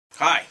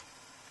Hi,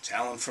 it's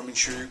Alan from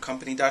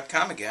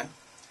InsureYourCompany.com again,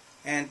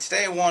 and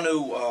today I want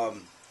to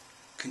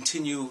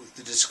continue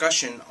the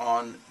discussion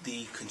on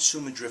the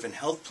consumer-driven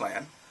health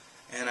plan,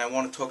 and I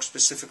want to talk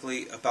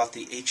specifically about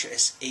the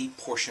HSA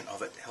portion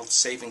of it, Health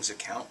Savings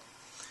Account.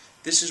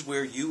 This is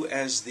where you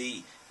as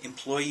the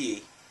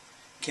employee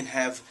can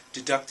have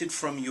deducted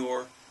from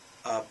your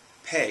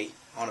pay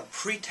on a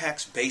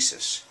pre-tax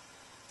basis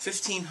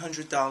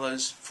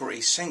 $1,500 for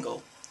a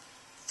single,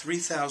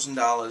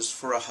 $3,000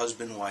 for a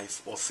husband,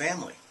 wife, or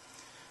family.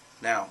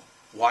 Now,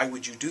 why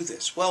would you do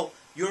this? Well,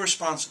 you're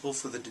responsible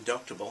for the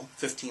deductible,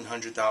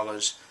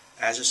 $1,500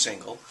 as a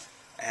single,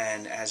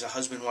 and as a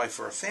husband, wife,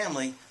 or a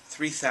family,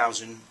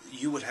 $3,000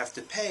 you would have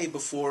to pay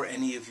before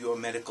any of your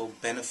medical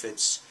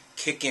benefits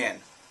kick in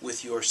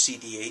with your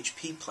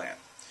CDHP plan.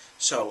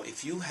 So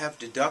if you have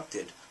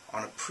deducted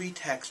on a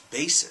pre-tax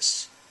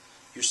basis,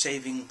 you're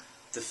saving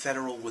the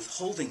federal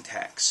withholding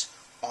tax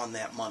on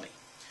that money.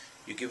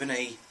 You're given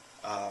a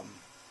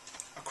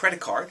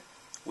credit card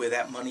where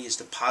that money is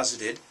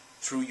deposited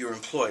through your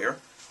employer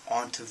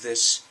onto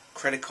this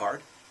credit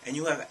card, and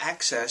you have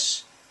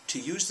access to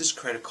use this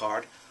credit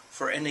card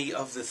for any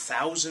of the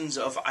thousands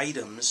of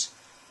items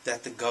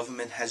that the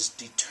government has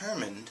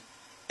determined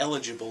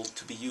eligible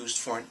to be used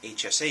for an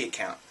HSA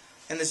account.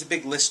 And there's a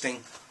big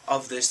listing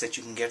of this that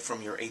you can get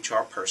from your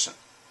HR person.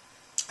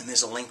 And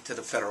there's a link to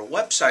the federal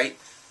website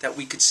that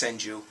we could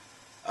send you.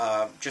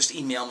 Just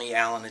email me,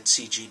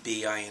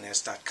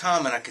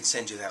 alan@cgbins.com, and I can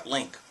send you that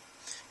link.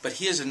 But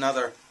here's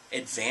another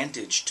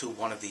advantage to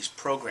one of these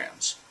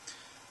programs.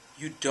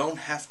 You don't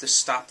have to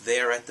stop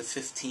there at the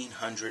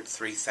 $1,500,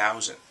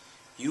 $3,000.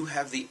 You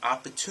have the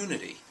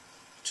opportunity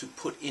to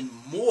put in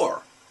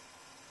more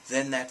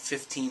than that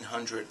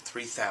 $1,500,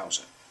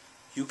 $3,000.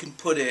 You can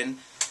put in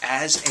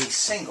as a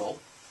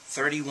single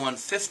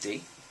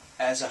 $3,150,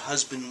 as a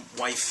husband,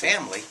 wife,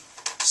 family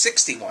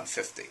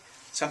 $6,150.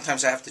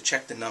 Sometimes I have to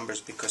check the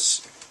numbers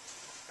because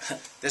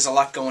there's a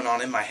lot going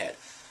on in my head.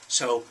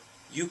 So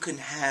you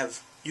could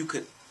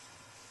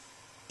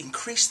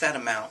increase that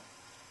amount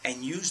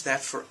and use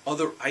that for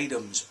other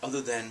items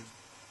other than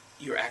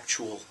your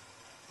actual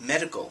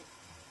medical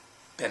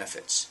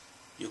benefits.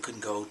 You can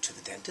go to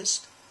the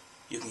dentist,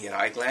 you can get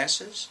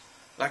eyeglasses.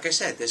 Like I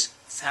said, there's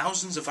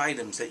thousands of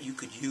items that you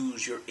could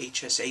use your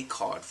HSA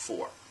card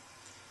for.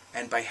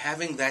 And by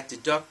having that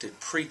deducted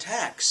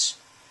pre-tax,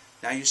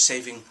 now you're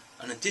saving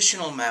an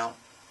additional amount,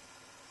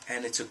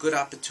 and it's a good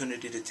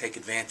opportunity to take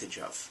advantage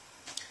of.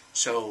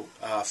 So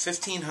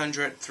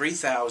 $1,500,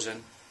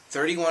 $3,000,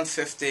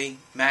 $3,150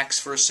 max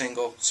for a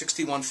single,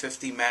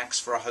 $6,150 max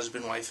for a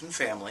husband, wife, and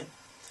family.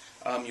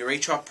 Your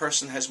HR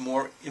person has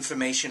more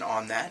information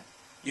on that.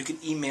 You can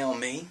email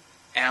me,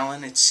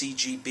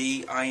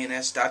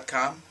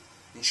 alan@cgbins.com,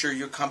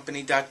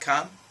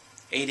 InsureYourCompany.com,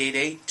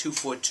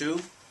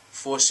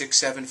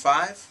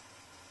 888-242-4675.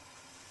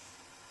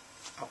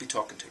 I'll be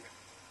talking to you.